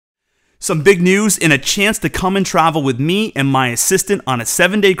Some big news and a chance to come and travel with me and my assistant on a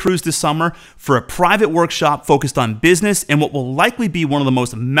 7-day cruise this summer for a private workshop focused on business and what will likely be one of the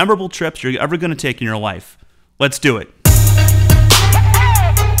most memorable trips you're ever going to take in your life. Let's do it.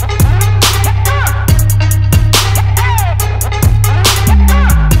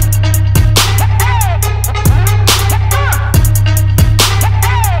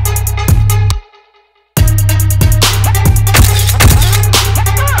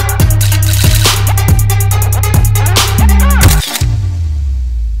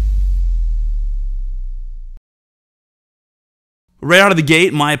 Right out of the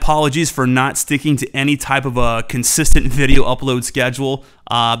gate, my apologies for not sticking to any type of a consistent video upload schedule.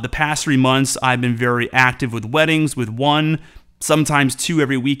 The past 3 months, I've been very active with weddings, with 1, sometimes 2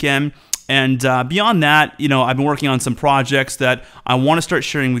 every weekend. And beyond that, I've been working on some projects that I want to start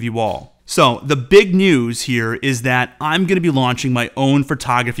sharing with you all. So the big news here is that I'm going to be launching my own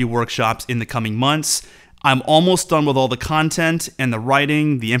photography workshops in the coming months. I'm almost done with all the content and the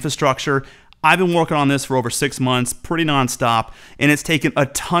writing, the infrastructure. I've been working on this for over 6 months, pretty nonstop, and it's taken a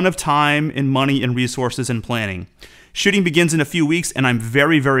ton of time and money and resources and planning. Shooting begins in a few weeks, and I'm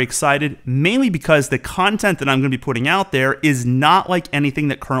very, very excited, mainly because the content that I'm going to be putting out there is not like anything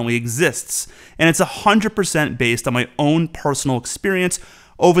that currently exists, and it's 100% based on my own personal experience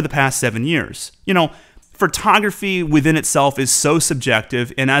over the past 7 years. Photography within itself is so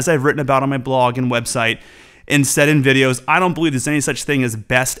subjective, and as I've written about on my blog and website, and said in videos, I don't believe there's any such thing as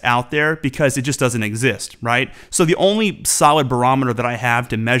best out there because it just doesn't exist, right? So the only solid barometer that I have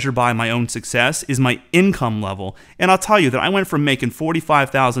to measure by my own success is my income level. And I'll tell you that I went from making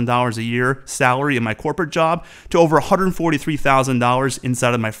 $45,000 a year salary in my corporate job to over $143,000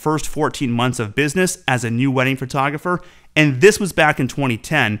 inside of my first 14 months of business as a new wedding photographer. And this was back in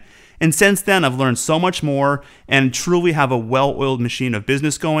 2010. And since then, I've learned so much more and truly have a well-oiled machine of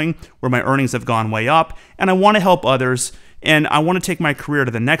business going where my earnings have gone way up. And I want to help others, and I want to take my career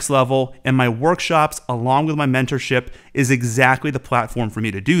to the next level, and my workshops, along with my mentorship, is exactly the platform for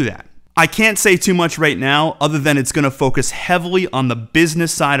me to do that. I can't say too much right now other than it's going to focus heavily on the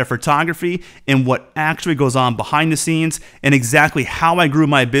business side of photography and what actually goes on behind the scenes and exactly how I grew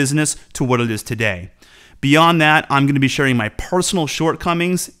my business to what it is today. Beyond that, I'm going to be sharing my personal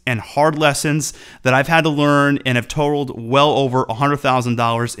shortcomings and hard lessons that I've had to learn and have totaled well over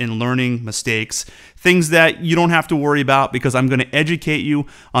 $100,000 in learning mistakes, things that you don't have to worry about because I'm going to educate you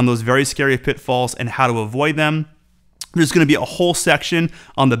on those very scary pitfalls and how to avoid them. There's going to be a whole section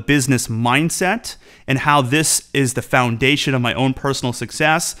on the business mindset and how this is the foundation of my own personal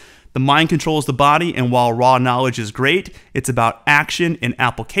success. The mind controls the body, and while raw knowledge is great, it's about action and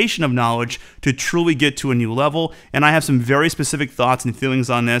application of knowledge to truly get to a new level. And I have some very specific thoughts and feelings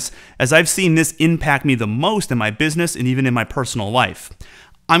on this, as I've seen this impact me the most in my business and even in my personal life.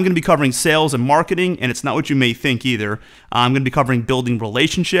 I'm going to be covering sales and marketing, and it's not what you may think either. I'm going to be covering building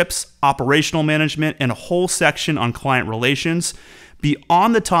relationships, operational management, and a whole section on client relations.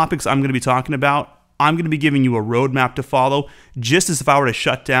 Beyond the topics I'm going to be talking about, I'm going to be giving you a roadmap to follow, just as if I were to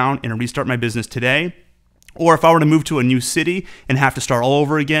shut down and restart my business today, or if I were to move to a new city and have to start all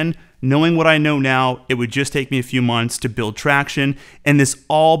over again. Knowing what I know now, it would just take me a few months to build traction, and this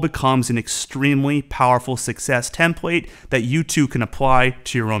all becomes an extremely powerful success template that you too can apply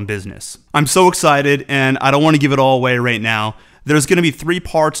to your own business. I'm so excited, and I don't want to give it all away right now. There's going to be 3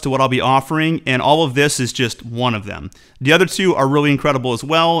 parts to what I'll be offering, and all of this is just one of them. The other 2 are really incredible as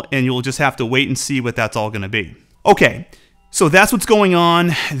well, and you'll just have to wait and see what that's all going to be. Okay, so that's what's going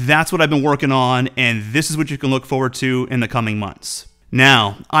on, that's what I've been working on, and this is what you can look forward to in the coming months.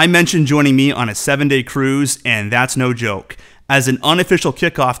 Now, I mentioned joining me on a 7-day cruise, and that's no joke. As an unofficial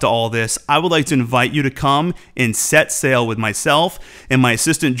kickoff to all this, I would like to invite you to come and set sail with myself and my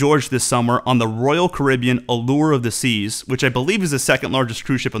assistant George this summer on the Royal Caribbean Allure of the Seas, which I believe is the 2nd largest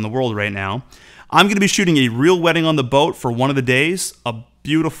cruise ship in the world right now. I'm going to be shooting a real wedding on the boat for one of the days, a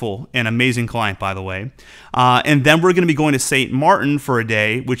beautiful and amazing client, by the way. And then we're going to be going to St. Martin for a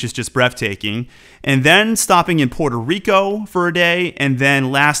day, which is just breathtaking. And then stopping in Puerto Rico for a day. And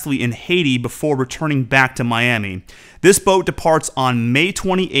then lastly in Haiti before returning back to Miami. This boat departs on May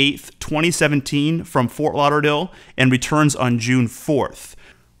 28th, 2017 from Fort Lauderdale and returns on June 4th.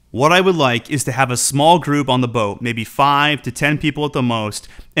 What I would like is to have a small group on the boat, maybe 5 to 10 people at the most,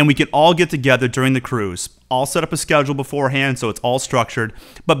 and we can all get together during the cruise. I'll set up a schedule beforehand so it's all structured,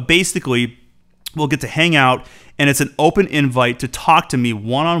 but basically we'll get to hang out, and it's an open invite to talk to me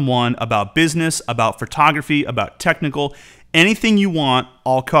one-on-one about business, about photography, about technical, anything you want,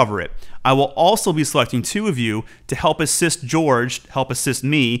 I'll cover it. I will also be selecting 2 of you to help assist George, help assist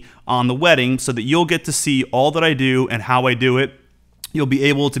me on the wedding so that you'll get to see all that I do and how I do it. You'll be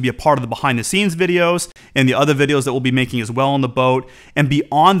able to be a part of the behind the scenes videos and the other videos that we'll be making as well on the boat. And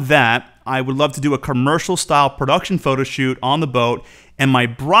beyond that, I would love to do a commercial style production photo shoot on the boat. And my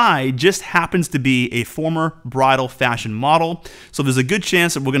bride just happens to be a former bridal fashion model. So there's a good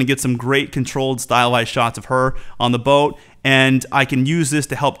chance that we're gonna get some great controlled, stylized shots of her on the boat. And I can use this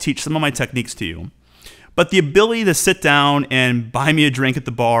to help teach some of my techniques to you. But the ability to sit down and buy me a drink at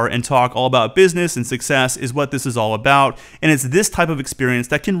the bar and talk all about business and success is what this is all about. And it's this type of experience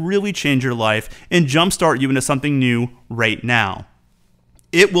that can really change your life and jumpstart you into something new right now.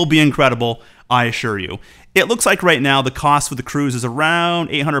 It will be incredible, I assure you. It looks like right now the cost for the cruise is around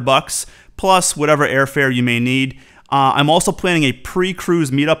 $800 plus whatever airfare you may need. I'm also planning a pre-cruise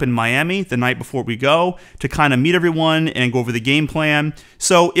meetup in Miami the night before we go to kind of meet everyone and go over the game plan.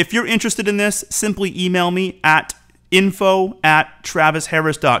 So if you're interested in this, simply email me at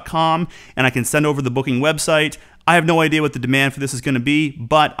info@travisharris.com and I can send over the booking website. I have no idea what the demand for this is going to be,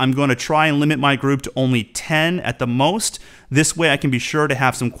 but I'm going to try and limit my group to only 10 at the most. This way I can be sure to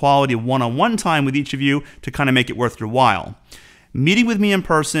have some quality one-on-one time with each of you to kind of make it worth your while. Meeting with me in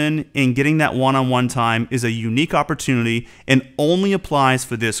person and getting that one-on-one time is a unique opportunity and only applies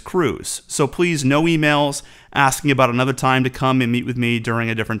for this cruise. So please, no emails asking about another time to come and meet with me during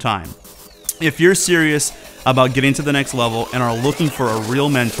a different time. If you're serious about getting to the next level and are looking for a real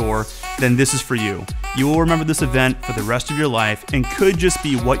mentor, then this is for you. You will remember this event for the rest of your life and could just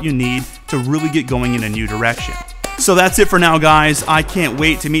be what you need to really get going in a new direction. So that's it for now, guys. I can't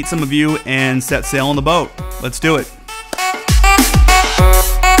wait to meet some of you and set sail on the boat. Let's do it.